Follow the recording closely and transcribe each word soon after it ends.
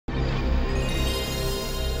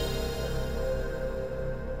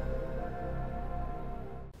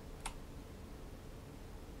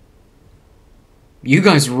You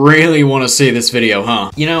guys really want to see this video,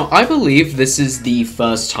 huh? You know, I believe this is the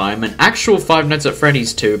first time an actual Five Nights at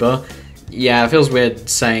Freddy's tuber, yeah, it feels weird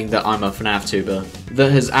saying that I'm a FNAF tuber,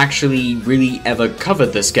 that has actually really ever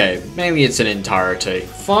covered this game. Maybe it's in entirety.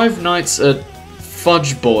 Five Nights at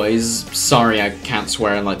Fudge Boys, sorry I can't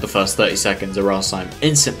swear in like the first 30 seconds or else I'm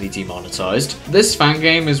instantly demonetized. This fan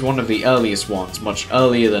game is one of the earliest ones, much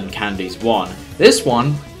earlier than Candy's one. This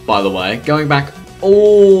one, by the way, going back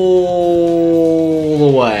all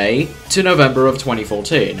the way to November of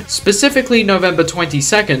 2014. Specifically November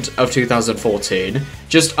 22nd of 2014,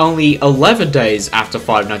 just only 11 days after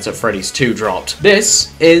Five Nights at Freddy's 2 dropped.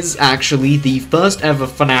 This is actually the first ever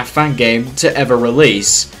FNAF fan game to ever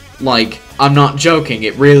release. Like, I'm not joking,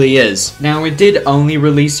 it really is. Now, it did only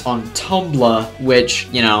release on Tumblr, which,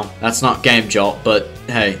 you know, that's not GameJot, but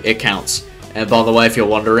hey, it counts. And by the way, if you're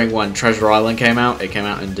wondering when Treasure Island came out, it came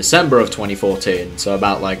out in December of 2014, so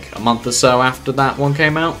about like a month or so after that one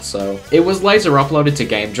came out, so it was later uploaded to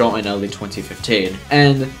GameJot in early 2015.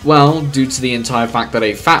 And, well, due to the entire fact that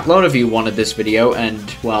a fat load of you wanted this video,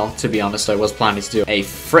 and, well, to be honest, I was planning to do a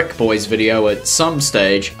Frick Boys video at some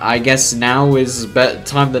stage, I guess now is better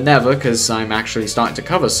time than ever, because I'm actually starting to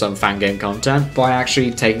cover some fan game content by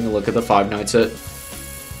actually taking a look at the Five Nights at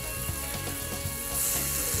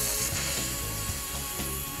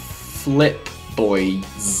Flip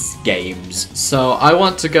Boys games. So I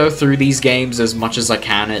want to go through these games as much as I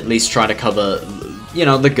can, at least try to cover, you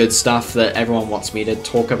know, the good stuff that everyone wants me to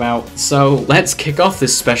talk about. So let's kick off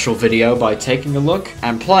this special video by taking a look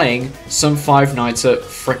and playing some Five Nights at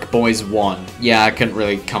Frick Boys 1. Yeah, I couldn't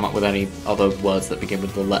really come up with any other words that begin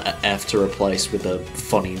with the letter F to replace with a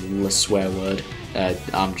funny swear word.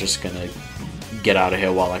 I'm just gonna get out of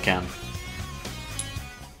here while I can.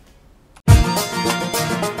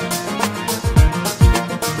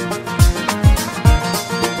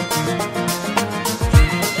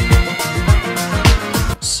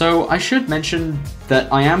 So I should mention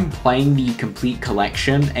that I am playing the complete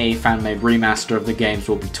collection, a fan-made remaster of the games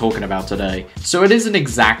we'll be talking about today. So it isn't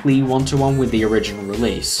exactly one-to-one with the original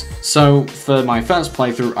release. So for my first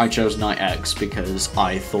playthrough I chose Night X because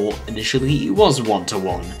I thought initially it was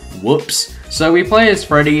one-to-one. Whoops. So we play as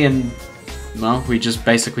Freddy and, well, we just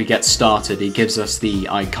basically get started. He gives us the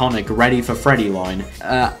iconic Ready for Freddy line.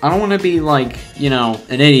 I don't want to be like, you know,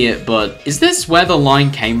 an idiot, but is this where the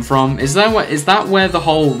line came from? Is that where the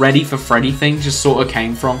whole Ready for Freddy thing just sort of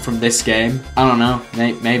came from this game? I don't know,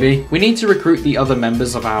 maybe. We need to recruit the other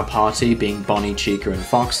members of our party, being Bonnie, Chica, and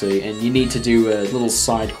Foxy, and you need to do a little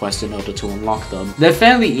side quest in order to unlock them. They're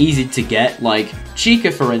fairly easy to get, like,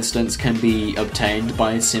 Chica, for instance, can be obtained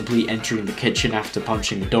by simply entering the kitchen after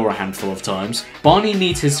punching the door a handful of times. Bonnie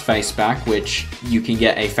needs his face back, which you can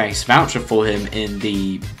get a face voucher for him in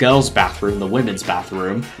the girls' bathroom, the women's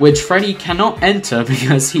bathroom, which Freddy cannot enter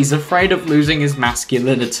because he's afraid of losing his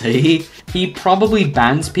masculinity. He probably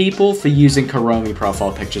bans people for using Karomi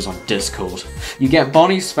profile pictures on Discord. You get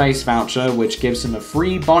Bonnie's face voucher, which gives him a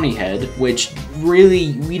free Bonnie head, which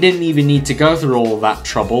really, we didn't even need to go through all of that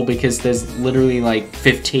trouble because there's literally like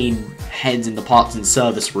 15 heads in the parts and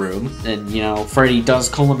service room, and you know, Freddy does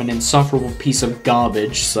call him an insufferable piece of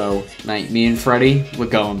garbage, so mate, me and Freddy, we're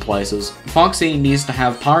going places. Foxy needs to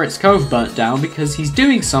have Pirates Cove burnt down because he's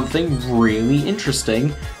doing something really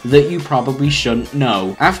interesting that you probably shouldn't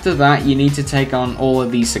know. After that, you need to take on all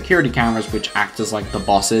of these security cameras which act as like the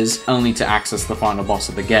bosses, only to access the final boss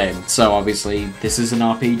of the game. So obviously, this is an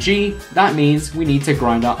RPG, that means we need to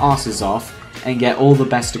grind our asses off and get all the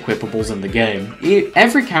best equipables in the game.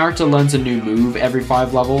 Every character learns a new move every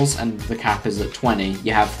 5 levels, and the cap is at 20.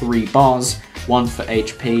 You have 3 bars, one for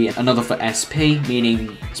HP, another for SP,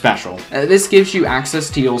 meaning special. This gives you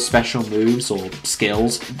access to your special moves or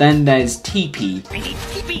skills. Then there's TP,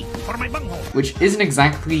 which isn't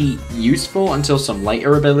exactly useful until some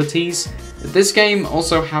later abilities. This game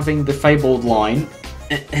also having the fabled line,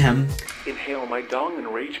 inhale my dong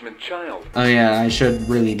enragement child. Oh yeah, I should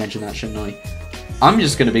really mention that, shouldn't I? I'm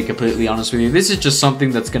just gonna be completely honest with you, this is just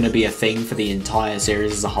something that's gonna be a thing for the entire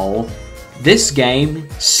series as a whole. This game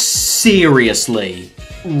seriously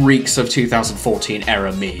reeks of 2014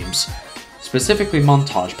 era memes. Specifically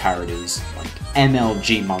montage parodies, like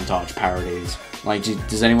MLG montage parodies. Like,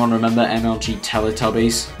 does anyone remember MLG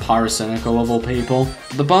Teletubbies? Pyrocynical of all people?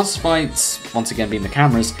 The boss fights, once again being the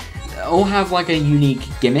cameras, all have like a unique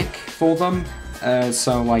gimmick for them.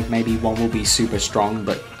 So like maybe one will be super strong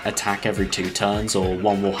but attack every 2 turns, or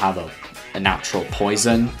one will have a natural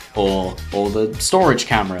poison, or the storage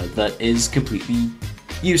camera that is completely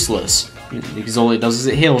useless because all it does is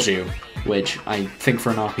it heals you, which I think for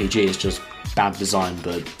an RPG is just bad design,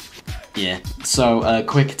 but Yeah. So,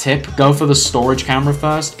 quick tip, go for the storage camera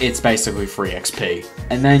first. It's basically free XP.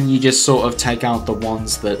 And then you just sort of take out the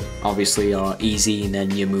ones that obviously are easy, and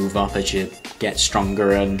then you move up as you get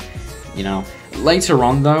stronger, and, you know. Later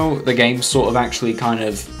on, though, the game sort of actually kind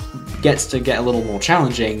of gets to get a little more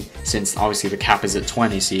challenging, since obviously the cap is at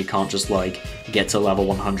 20, so you can't just, like, get to level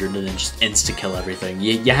 100 and then just insta-kill everything.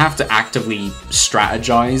 You have to actively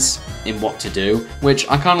strategize in what to do, which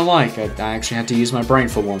I kind of like. I actually had to use my brain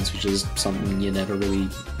for once, which is something you never really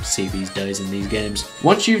see these days in these games.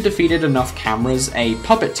 Once you've defeated enough cameras, a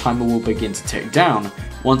puppet timer will begin to tick down.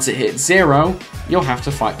 Once it hits 0, you'll have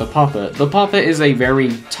to fight the puppet. The puppet is a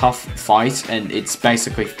very tough fight, and it's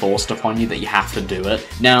basically forced upon you that you have to do it.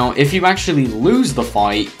 Now, if you actually lose the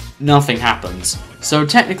fight, nothing happens. So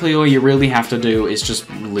technically all you really have to do is just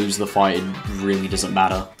lose the fight, it really doesn't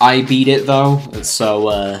matter. I beat it though,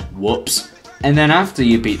 so whoops. And then after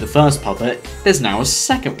you beat the first puppet, there's now a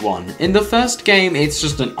second one. In the first game, it's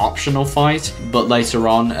just an optional fight, but later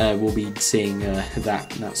on, we'll be seeing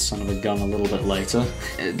that son of a gun a little bit later.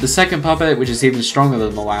 The second puppet, which is even stronger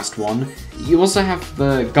than the last one, you also have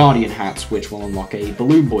the Guardian hats, which will unlock a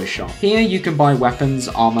Balloon Boy shop. Here you can buy weapons,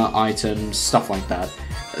 armor, items, stuff like that.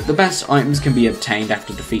 The best items can be obtained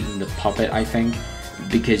after defeating the puppet, I think,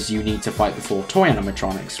 because you need to fight the 4 toy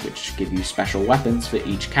animatronics, which give you special weapons for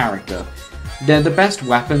each character. They're the best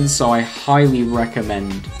weapons, so I highly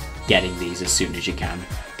recommend getting these as soon as you can.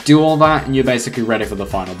 Do all that, and you're basically ready for the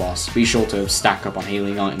final boss. Be sure to stack up on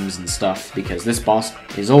healing items and stuff, because this boss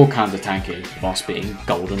is all kinds of tanky, the boss being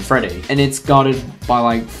Golden Freddy. And it's guarded by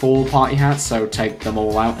like 4 party hats, so take them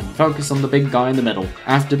all out and focus on the big guy in the middle.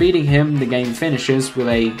 After beating him, the game finishes with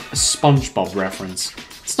a SpongeBob reference.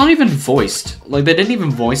 It's not even voiced. Like, they didn't even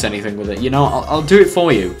voice anything with it. You know, I'll do it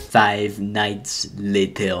for you. 5 nights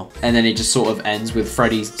later. And then it just sort of ends with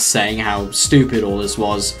Freddy saying how stupid all this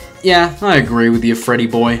was. Yeah, I agree with you, Freddy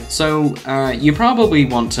boy. So, you probably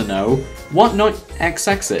want to know what Night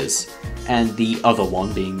XX is, and the other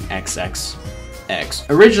one being XX.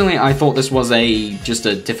 Originally, I thought this was just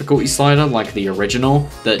a difficulty slider like the original,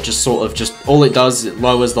 that just sort of all it does, it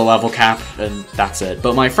lowers the level cap, and that's it.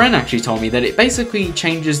 But my friend actually told me that it basically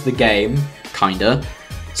changes the game, kinda.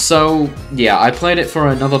 So, yeah, I played it for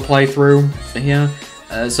another playthrough here.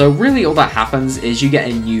 So really all that happens is you get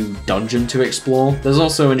a new dungeon to explore. There's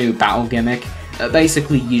also a new battle gimmick.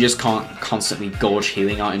 Basically, you just can't constantly gorge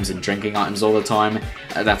healing items and drinking items all the time.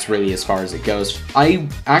 That's really as far as it goes. I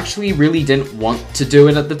actually really didn't want to do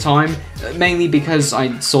it at the time, mainly because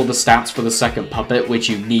I saw the stats for the second puppet, which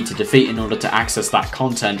you need to defeat in order to access that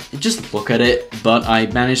content. Just look at it, but I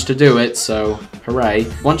managed to do it, so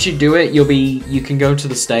hooray. Once you do it, you can go to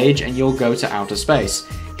the stage and you'll go to outer space.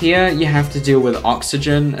 Here, you have to deal with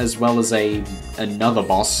Oxygen, as well as another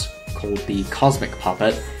boss called the Cosmic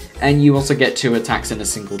Puppet. And you also get 2 attacks in a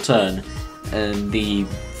single turn, and the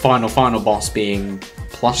final boss being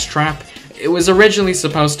Plush Trap. It was originally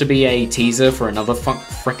supposed to be a teaser for another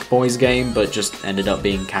Frick Boys game, but just ended up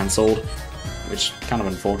being cancelled, which is kind of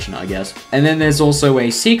unfortunate, I guess. And then there's also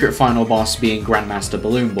a secret final boss being Grandmaster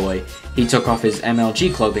Balloon Boy. He took off his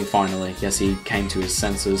MLG clothing finally. Yes, he came to his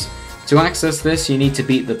senses. To access this, you need to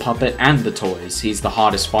beat the puppet and the toys. He's the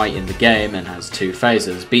hardest fight in the game and has 2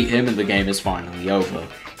 phases. Beat him and the game is finally over.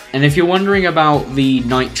 And if you're wondering about the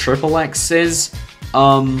Night XXX's,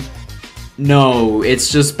 no,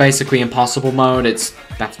 it's just basically impossible mode,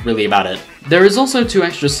 that's really about it. There is also 2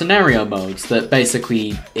 extra scenario modes that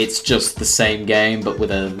basically, it's just the same game but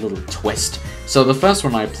with a little twist. So the first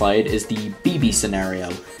one I played is the BB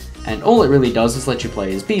scenario, and all it really does is let you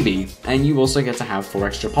play as BB, and you also get to have 4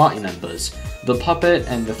 extra party members, the puppet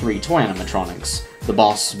and the 3 toy animatronics. The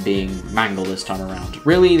boss being Mangle this time around.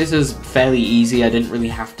 Really, this is fairly easy. I didn't really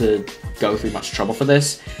have to go through much trouble for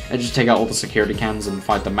this. I just take out all the security cams and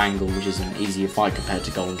fight the Mangle, which is an easier fight compared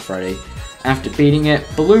to Golden Freddy. After beating it,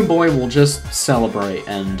 Balloon Boy will just celebrate,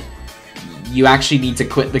 and you actually need to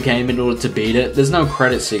quit the game in order to beat it. There's no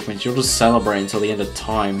credit sequence, you'll just celebrate until the end of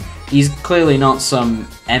time. He's clearly not some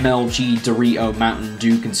MLG Dorito Mountain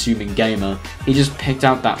Dew consuming gamer. He just picked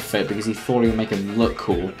out that fit because he thought it would make him look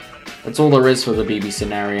cool. That's all there is for the BB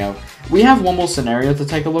scenario. We have one more scenario to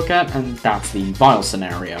take a look at, and that's the Vile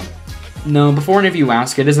scenario. No, before any of you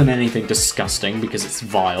ask, it isn't anything disgusting because it's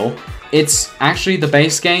Vile. It's actually the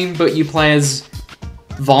base game, but you play as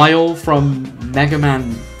Vile from Mega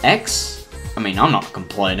Man X? I mean, I'm not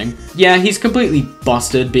complaining. Yeah, he's completely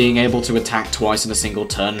busted, being able to attack twice in a single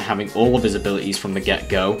turn and having all of his abilities from the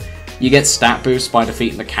get-go. You get stat boosts by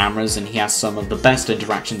defeating the cameras, and he has some of the best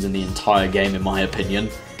interactions in the entire game, in my opinion.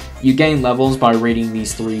 You gain levels by reading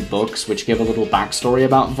these 3 books, which give a little backstory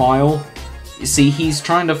about Vile. You see, he's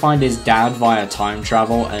trying to find his dad via time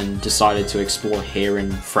travel and decided to explore here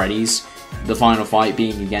in Freddy's. The final fight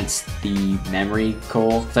being against the memory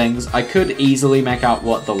core things. I could easily make out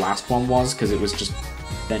what the last one was, because it was just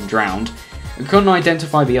then drowned. I couldn't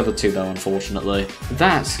identify the other two though, unfortunately.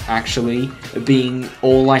 That, actually, being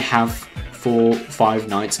all I have for Five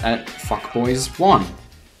Nights at Fuckboys 1.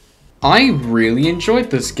 I really enjoyed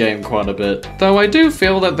this game quite a bit, though I do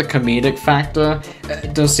feel that the comedic factor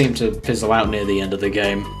does seem to fizzle out near the end of the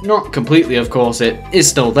game. Not completely, of course, it is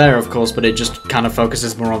still there, of course, but it just kind of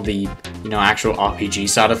focuses more on the, actual RPG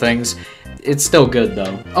side of things. It's still good,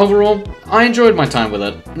 though. Overall, I enjoyed my time with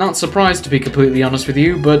it. Not surprised, to be completely honest with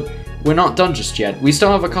you, but we're not done just yet. We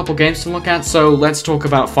still have a couple games to look at, so let's talk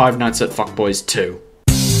about Five Nights at Fuckboys 2.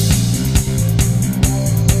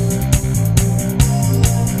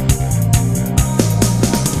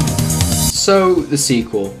 So, the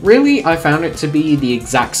sequel. Really, I found it to be the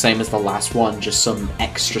exact same as the last one, just some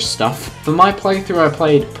extra stuff. For my playthrough, I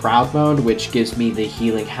played Proud Mode, which gives me the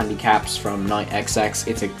healing handicaps from Night XX.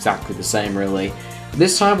 It's exactly the same, really.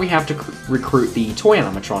 This time we have to recruit the toy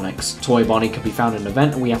animatronics. Toy Bonnie can be found in an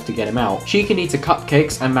event and we have to get him out. Chica needs a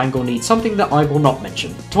cupcakes and Mangle needs something that I will not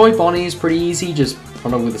mention. Toy Bonnie is pretty easy, just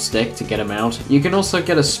run over with a stick to get him out. You can also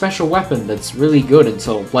get a special weapon that's really good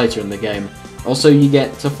until later in the game. Also, you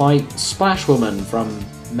get to fight Splash Woman from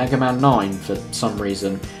Mega Man 9 for some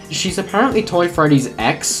reason. She's apparently Toy Freddy's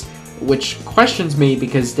ex, which questions me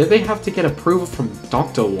because did they have to get approval from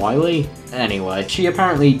Dr. Wily? Anyway, she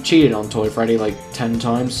apparently cheated on Toy Freddy like 10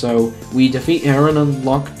 times, so we defeat her and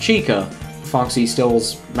unlock Chica. Foxy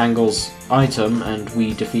steals Mangle's item and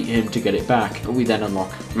we defeat him to get it back. We then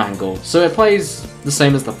unlock Mangle. So it plays the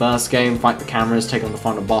same as the first game, fight the cameras, take on the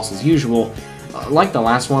final boss as usual. Like the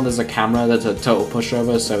last one, there's a camera that's a total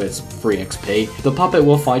pushover, so it's free XP. The puppet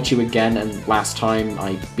will fight you again, and last time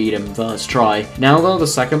I beat him first try. Now though, the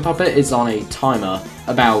second puppet is on a timer,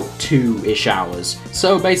 about 2-ish hours.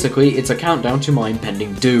 So basically, it's a countdown to my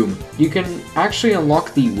impending doom. You can actually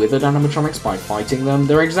unlock the withered animatronics by fighting them.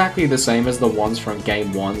 They're exactly the same as the ones from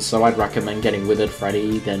Game 1, so I'd recommend getting Withered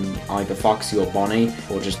Freddy, then either Foxy or Bonnie,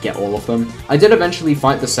 or just get all of them. I did eventually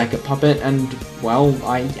fight the second puppet, and, well,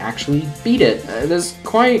 I actually beat it. There's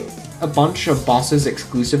quite a bunch of bosses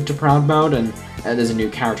exclusive to Proud Mode, and there's a new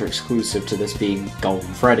character exclusive to this being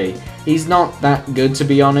Golden Freddy. He's not that good, to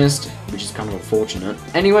be honest, which is kind of unfortunate.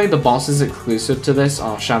 Anyway, the bosses exclusive to this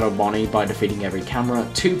are Shadow Bonnie by defeating every camera,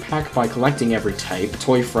 2-Pack by collecting every tape,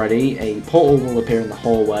 Toy Freddy, a portal will appear in the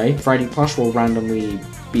hallway, Freddy Plush will randomly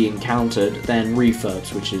be encountered, then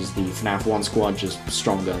Refurbs, which is the FNAF 1 squad, just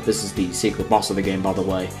stronger. This is the secret boss of the game, by the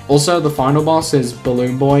way. Also, the final boss is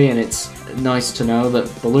Balloon Boy, and it's nice to know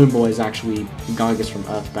that Balloon Boy is actually Gygas from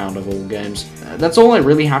Earthbound of all games. That's all I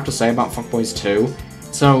really have to say about Fuckboys 2.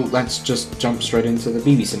 So let's just jump straight into the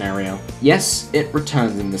BB scenario. Yes, it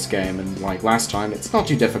returns in this game, and like last time, it's not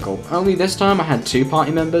too difficult. Only this time I had 2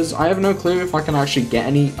 party members. I have no clue if I can actually get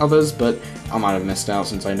any others, but I might have missed out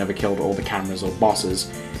since I never killed all the cameras or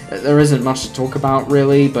bosses. There isn't much to talk about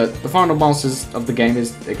really, but the final bosses of the game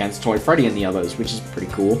is against Toy Freddy and the others, which is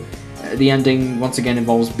pretty cool. The ending once again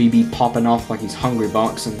involves BB popping off like he's Hungry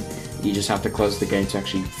Box, and you just have to close the game to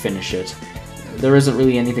actually finish it. There isn't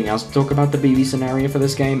really anything else to talk about the BB scenario for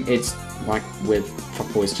this game. It's like with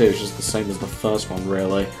Fuckboys 2, it's just the same as the first one,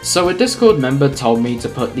 really. So a Discord member told me to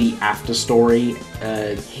put the after story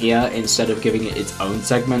here instead of giving it its own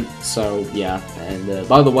segment, so yeah. And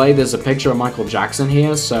by the way, there's a picture of Michael Jackson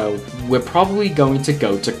here, so we're probably going to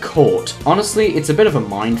go to court. Honestly, it's a bit of a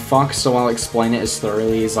mindfuck, so I'll explain it as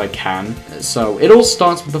thoroughly as I can. So it all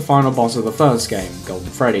starts with the final boss of the first game, Golden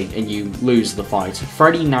Freddy, and you lose the fight.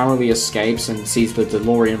 Freddy narrowly escapes and sees the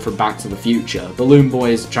DeLorean from Back to the Future. Balloon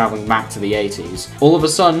Boy is traveling back to the 80s. All of a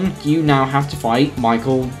sudden, you now have to fight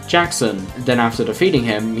Michael Jackson. Then after defeating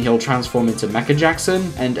him, he'll transform into Mecha Jackson,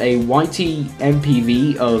 and a YT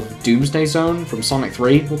MPV of Doomsday Zone from Sonic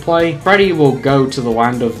 3 will play. Freddy will go to the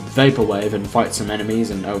land of Vaporwave and fight some enemies,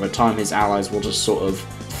 and over time his allies will just sort of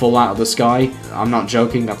fall out of the sky. I'm not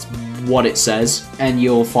joking, that's what it says. And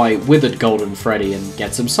you'll fight Withered Golden Freddy and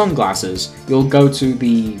get some sunglasses. You'll go to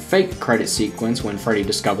the fake credit sequence when Freddy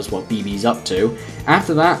discovers what BB's up to.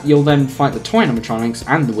 After that, you'll then fight the toy animatronics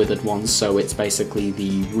and the withered ones, so it's basically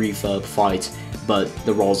the refurb fight, but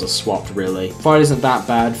the roles are swapped really. Fight isn't that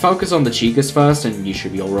bad. Focus on the Chicas first and you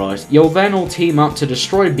should be alright. You'll then all team up to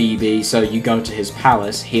destroy BB, so you go to his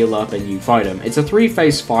palace, heal up, and you fight him. It's a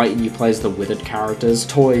 3-phase fight and you play as the withered characters,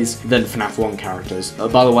 toys, then FNAF 1 characters.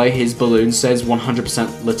 By the way, his balloon says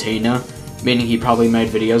 100% Latina, meaning he probably made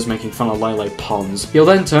videos making fun of Lele Pons. He'll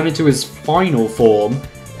then turn into his final form,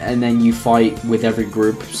 and then you fight with every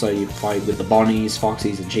group, so you fight with the Bonnies,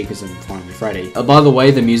 Foxies, and Chicas, and finally Freddy. By the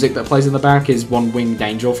way, the music that plays in the back is One Winged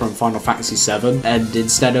Angel from Final Fantasy VII, and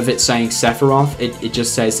instead of it saying Sephiroth, it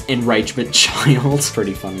just says Enragement Child.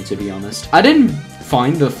 Pretty funny, to be honest. I didn't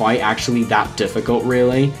find the fight actually that difficult,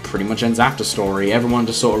 really. Pretty much ends after story. Everyone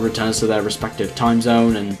just sort of returns to their respective time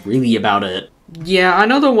zone, and really about it. Yeah, I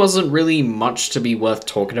know there wasn't really much to be worth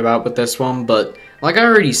talking about with this one, but like I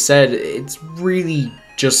already said, it's really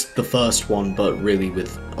just the first one, but really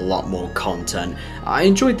with a lot more content. I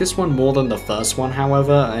enjoyed this one more than the first one,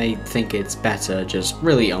 however. I think it's better, just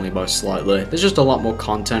really only by slightly. There's just a lot more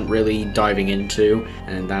content really diving into,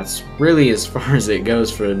 and that's really as far as it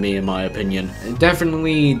goes for me, in my opinion.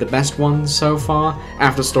 Definitely the best one so far.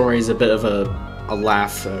 After Story is a bit of a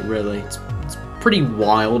laugh, really. It's pretty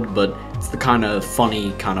wild, but it's the kind of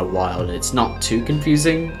funny kind of wild. It's not too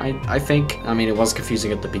confusing, I think. I mean, it was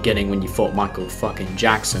confusing at the beginning when you fought Michael fucking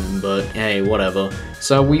Jackson, but hey, whatever.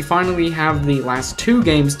 So we finally have the last two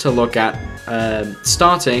games to look at,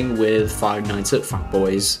 starting with Five Nights at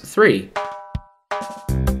Fatboys 3.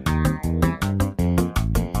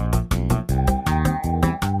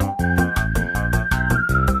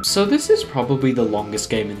 So this is probably the longest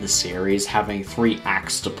game in the series, having 3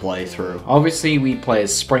 acts to play through. Obviously we play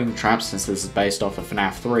as Springtrap since this is based off of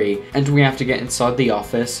FNAF 3, and we have to get inside the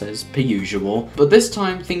office as per usual. But this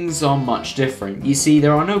time things are much different. You see,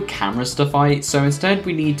 there are no cameras to fight, so instead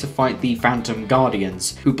we need to fight the Phantom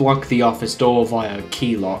Guardians, who block the office door via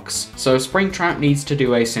key locks. So Springtrap needs to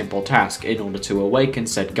do a simple task in order to awaken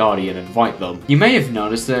said Guardian and fight them. You may have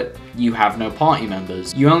noticed that you have no party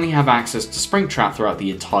members. You only have access to Springtrap throughout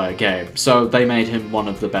the entire game, so they made him one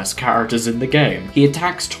of the best characters in the game. He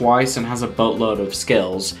attacks twice and has a boatload of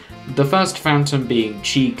skills. The first Phantom being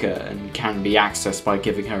Chica, and can be accessed by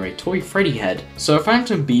giving her a toy Freddy head. So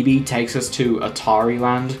Phantom BB takes us to Atari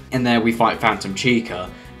Land, and there we fight Phantom Chica.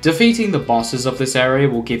 Defeating the bosses of this area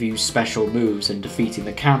will give you special moves, and defeating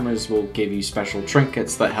the cameras will give you special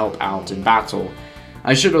trinkets that help out in battle.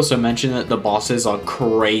 I should also mention that the bosses are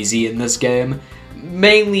crazy in this game.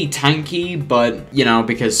 Mainly tanky, but, you know,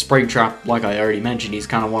 because Springtrap, like I already mentioned, he's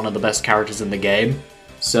kind of one of the best characters in the game.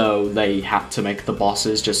 So they had to make the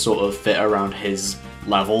bosses just sort of fit around his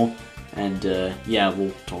level. And, yeah,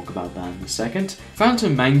 we'll talk about that in a second.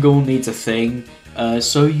 Phantom Mangle needs a thing,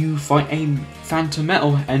 so you fight a Phantom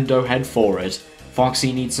Metal Endo head for it.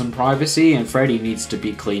 Foxy needs some privacy, and Freddy needs to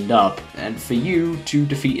be cleaned up, and for you to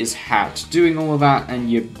defeat his hat. Doing all of that,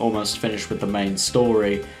 and you're almost finished with the main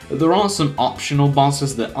story. There are some optional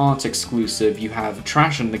bosses that aren't exclusive. You have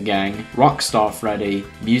Trash and the Gang, Rockstar Freddy,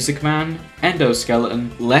 Music Man,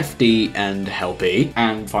 Endoskeleton, Lefty, and Helpy,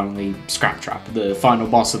 and finally Scraptrap, the final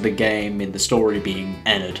boss of the game in the story being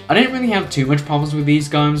Ennard. I didn't really have too much problems with these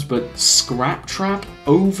guys, but Scraptrap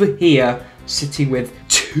over here, sitting with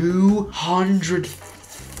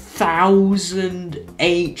 200,000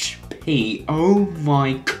 HP. Oh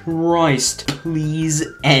my Christ, please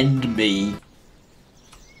end me.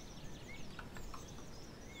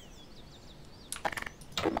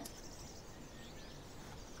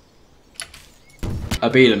 I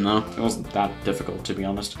beat him though. It wasn't that difficult, to be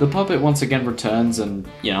honest. The puppet once again returns and,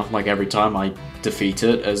 you know, like every time I defeat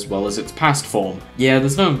it, as well as its past form. Yeah,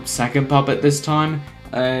 there's no second puppet this time.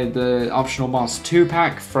 The optional boss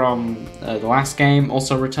 2-pack from the last game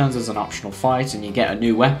also returns as an optional fight, and you get a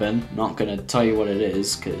new weapon. Not gonna tell you what it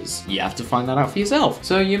is, because you have to find that out for yourself.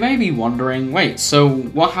 So you may be wondering, wait, so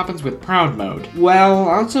what happens with Proud Mode? Well,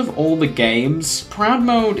 out of all the games, Proud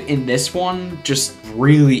Mode in this one just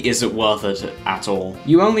really isn't worth it at all.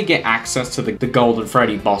 You only get access to the Golden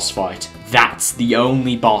Freddy boss fight. That's the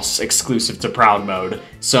only boss exclusive to Proud Mode.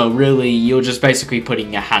 So really, you're just basically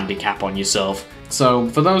putting a handicap on yourself. So,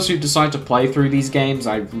 for those who decide to play through these games,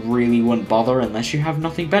 I really wouldn't bother unless you have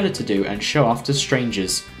nothing better to do and show off to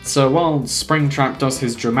strangers. So while Springtrap does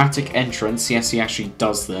his dramatic entrance, yes, he actually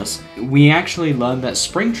does this, we actually learn that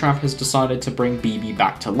Springtrap has decided to bring BB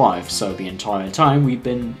back to life, so the entire time we've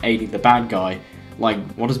been aiding the bad guy. Like,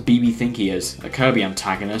 what does BB think he is? A Kirby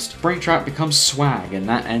antagonist? Springtrap becomes Swag, and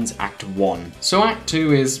that ends Act 1. So Act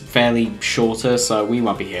 2 is fairly shorter, so we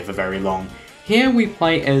won't be here for very long. Here we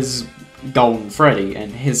play as Golden Freddy,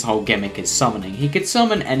 and his whole gimmick is summoning. He could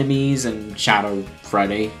summon enemies and shadow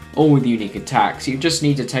Freddy, all with unique attacks. You just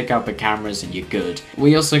need to take out the cameras and you're good.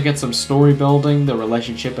 We also get some story building, the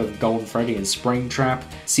relationship of Golden Freddy and Springtrap.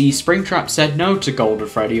 See, Springtrap said no to Golden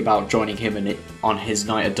Freddy about joining him on his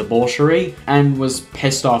night of debauchery, and was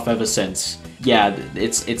pissed off ever since. Yeah,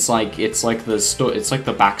 it's like the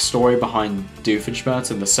backstory behind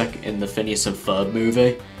Doofenshmirtz in the Phineas and Ferb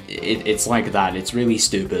movie. It's like that. It's really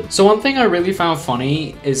stupid. So one thing I really found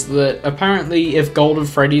funny is that apparently if Golden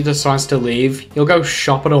Freddy decides to leave, he'll go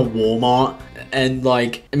shop at a Walmart. And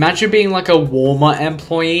like, imagine being like a Walmart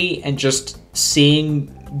employee and just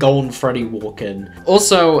seeing Golden Freddy walk in.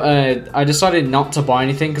 Also, I decided not to buy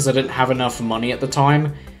anything because I didn't have enough money at the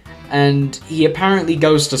time. And he apparently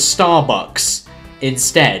goes to Starbucks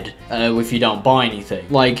instead, if you don't buy anything.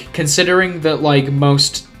 Like, considering that like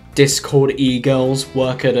most Discord e-girls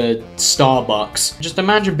work at a Starbucks, just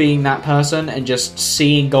imagine being that person and just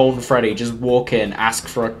seeing Golden Freddy just walk in, ask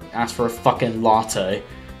for a fucking latte.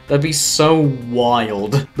 That'd be so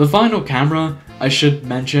wild. The final camera, I should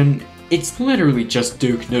mention, it's literally just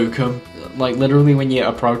Duke Nukem. Like, literally when you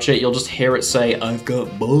approach it, you'll just hear it say, "I've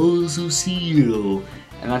got balls of steel,"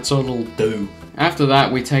 and that's all it'll do. After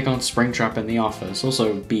that, we take on Springtrap in the office.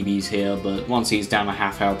 Also, BB's here, but once he's down to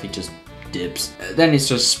half health, he just dips. Then it's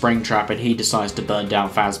just Springtrap, and he decides to burn down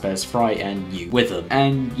Fazbear's Fright and you with him,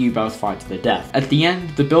 and you both fight to the death. At the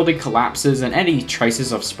end, the building collapses, and any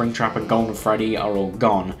traces of Springtrap and Golden Freddy are all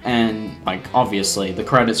gone. And, like, obviously, the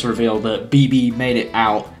credits reveal that BB made it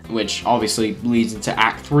out, which obviously leads into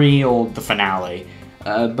Act 3 or the finale.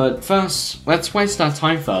 But first, let's waste our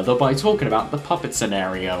time further by talking about the puppet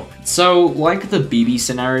scenario. So, like the BB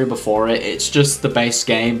scenario before it, it's just the base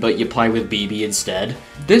game, but you play with BB instead.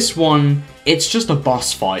 This one, it's just a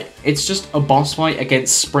boss fight. It's just a boss fight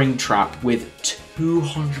against Springtrap with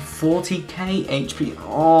 240k HP.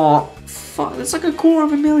 Oh, fuck, that's like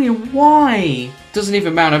 250,000. Why? Doesn't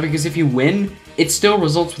even matter, because if you win, it still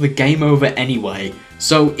results with a game over anyway.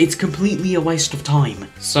 So it's completely a waste of time.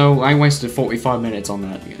 So I wasted 45 minutes on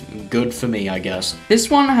that. Good for me, I guess. This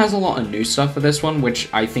one has a lot of new stuff for this one, which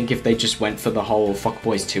I think if they just went for the whole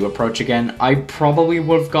Fuckboys 2 approach again, I probably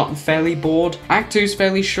would have gotten fairly bored. Act 2 is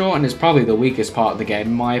fairly short and is probably the weakest part of the game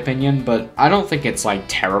in my opinion, but I don't think it's like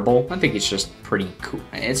terrible. I think it's just pretty cool.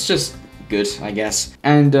 It's just good, I guess.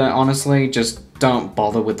 And honestly, just don't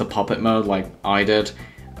bother with the puppet mode like I did.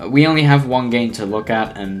 We only have one game to look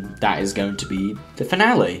at, and that is going to be the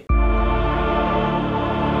finale.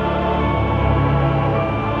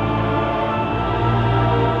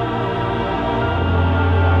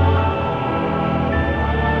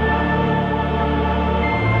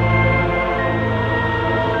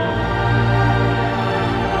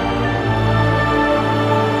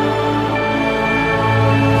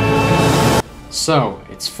 So,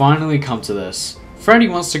 it's finally come to this. Freddy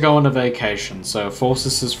wants to go on a vacation, so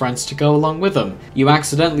forces his friends to go along with him. You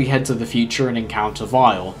accidentally head to the future and encounter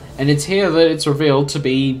Vile, and it's here that it's revealed to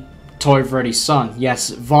be Toy Freddy's son.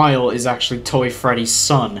 Yes, Vile is actually Toy Freddy's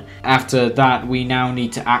son. After that, we now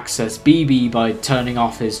need to access BB by turning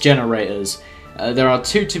off his generators. There are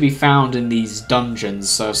 2 to be found in these dungeons,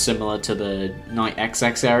 so similar to the Night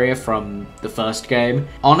XX area from the first game.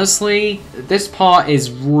 Honestly, this part is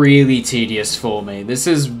really tedious for me. This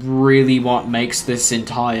is really what makes this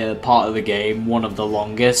entire part of the game one of the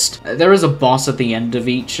longest. There is a boss at the end of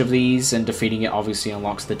each of these, and defeating it obviously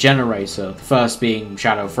unlocks the generator, the first being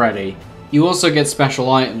Shadow Freddy. You also get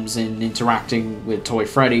special items, and interacting with Toy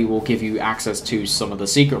Freddy will give you access to some of the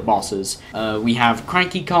secret bosses. We have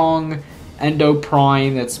Cranky Kong, Endo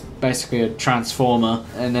Prime, that's basically a transformer,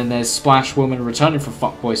 and then there's Splash Woman returning from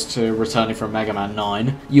Fuckboys 2, returning from Mega Man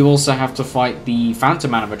 9. You also have to fight the Phantom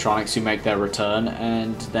animatronics who make their return,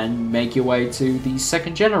 and then make your way to the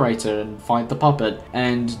second generator and fight the puppet,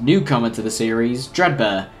 and newcomer to the series,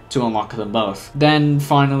 Dreadbear, to unlock them both. Then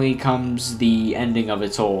finally comes the ending of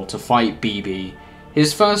it all, to fight BB.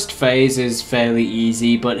 His first phase is fairly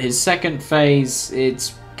easy, but his second phase,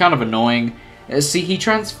 it's kind of annoying. See, he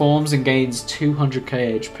transforms and gains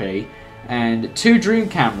 200k HP, and 2 dream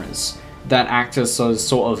cameras that act as a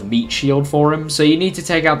sort of meat shield for him, so you need to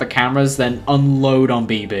take out the cameras, then unload on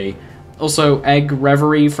BB. Also, Egg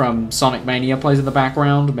Reverie from Sonic Mania plays in the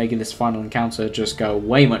background, making this final encounter just go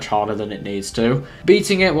way much harder than it needs to.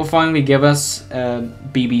 Beating it will finally give us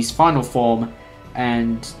BB's final form,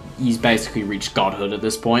 and he's basically reached godhood at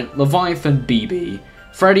this point. Leviathan BB.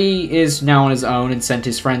 Freddy is now on his own and sent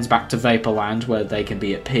his friends back to Vaporland where they can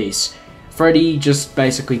be at peace. Freddy just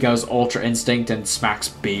basically goes Ultra Instinct and smacks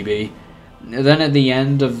BB. Then at the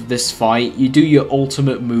end of this fight, you do your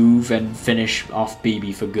ultimate move and finish off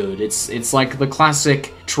BB for good. It's like the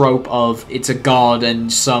classic trope of it's a god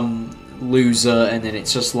and some loser, and then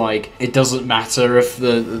it's just like, it doesn't matter if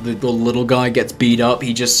the little guy gets beat up,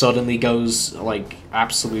 he just suddenly goes like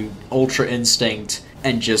absolute Ultra Instinct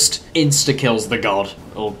and just insta-kills the god,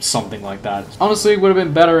 or something like that. Honestly, it would have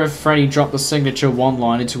been better if Freddy dropped the signature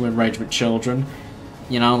one-liner to Enragement Children.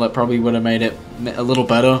 You know, that probably would have made it a little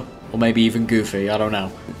better. Or maybe even Goofy, I don't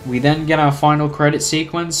know. We then get our final credit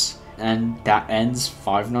sequence, and that ends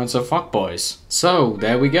Five Nights at Fuckboys. So,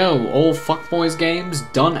 there we go, all Fuckboys games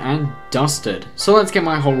done and dusted. So let's get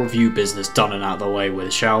my whole review business done and out of the way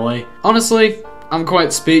with, shall we? Honestly, I'm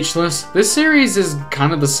quite speechless. This series is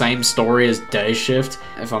kind of the same story as Day Shift,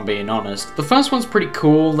 if I'm being honest. The first one's pretty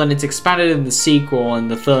cool, then it's expanded in the sequel, and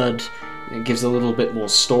the third it gives a little bit more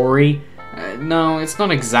story. No, it's not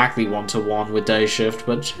exactly one-to-one with Day Shift,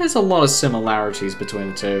 but there's a lot of similarities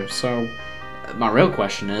between the two. So, my real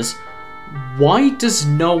question is, why does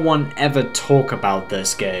no one ever talk about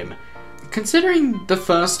this game? Considering the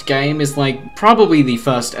first game is like probably the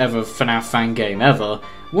first ever FNAF fan game ever,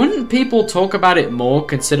 wouldn't people talk about it more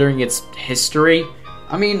considering its history?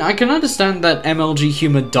 I mean, I can understand that MLG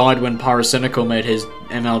Humor died when Pyrocynical made his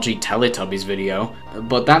MLG Teletubbies video,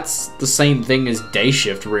 but that's the same thing as Day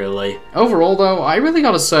Shift, really. Overall, though, I really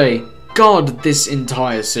gotta say, God, this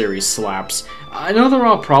entire series slaps. I know there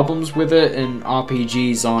are problems with it, and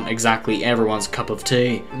RPGs aren't exactly everyone's cup of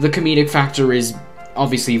tea. The comedic factor is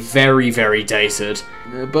obviously very, very dated,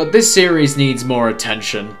 but this series needs more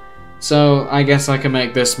attention. So, I guess I can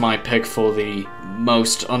make this my pick for the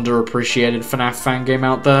most underappreciated FNAF fan game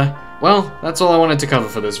out there. Well, that's all I wanted to cover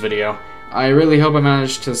for this video. I really hope I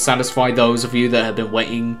managed to satisfy those of you that have been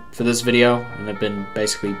waiting for this video and have been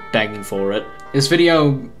basically begging for it. This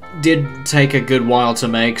video did take a good while to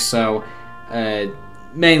make, so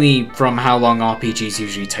mainly from how long RPGs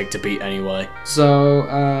usually take to beat anyway. So,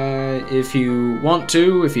 if you want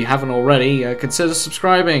to, if you haven't already, consider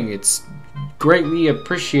subscribing. It's greatly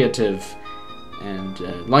appreciative, and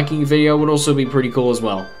liking the video would also be pretty cool as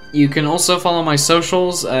well. You can also follow my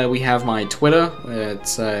socials. We have my Twitter.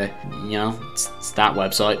 It's you know, it's that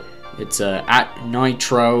website. It's at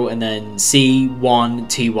Nitro and then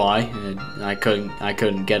C1TY. I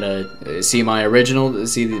couldn't get a see my original,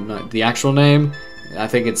 see the actual name. I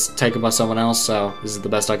think it's taken by someone else, so this is the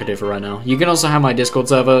best I could do for right now. You can also have my Discord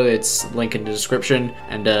server. It's linked in the description.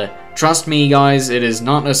 And trust me, guys, it is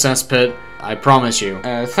not a cesspit. I promise you.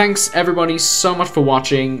 Thanks everybody so much for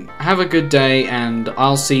watching. Have a good day, and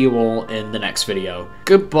I'll see you all in the next video.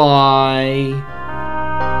 Goodbye.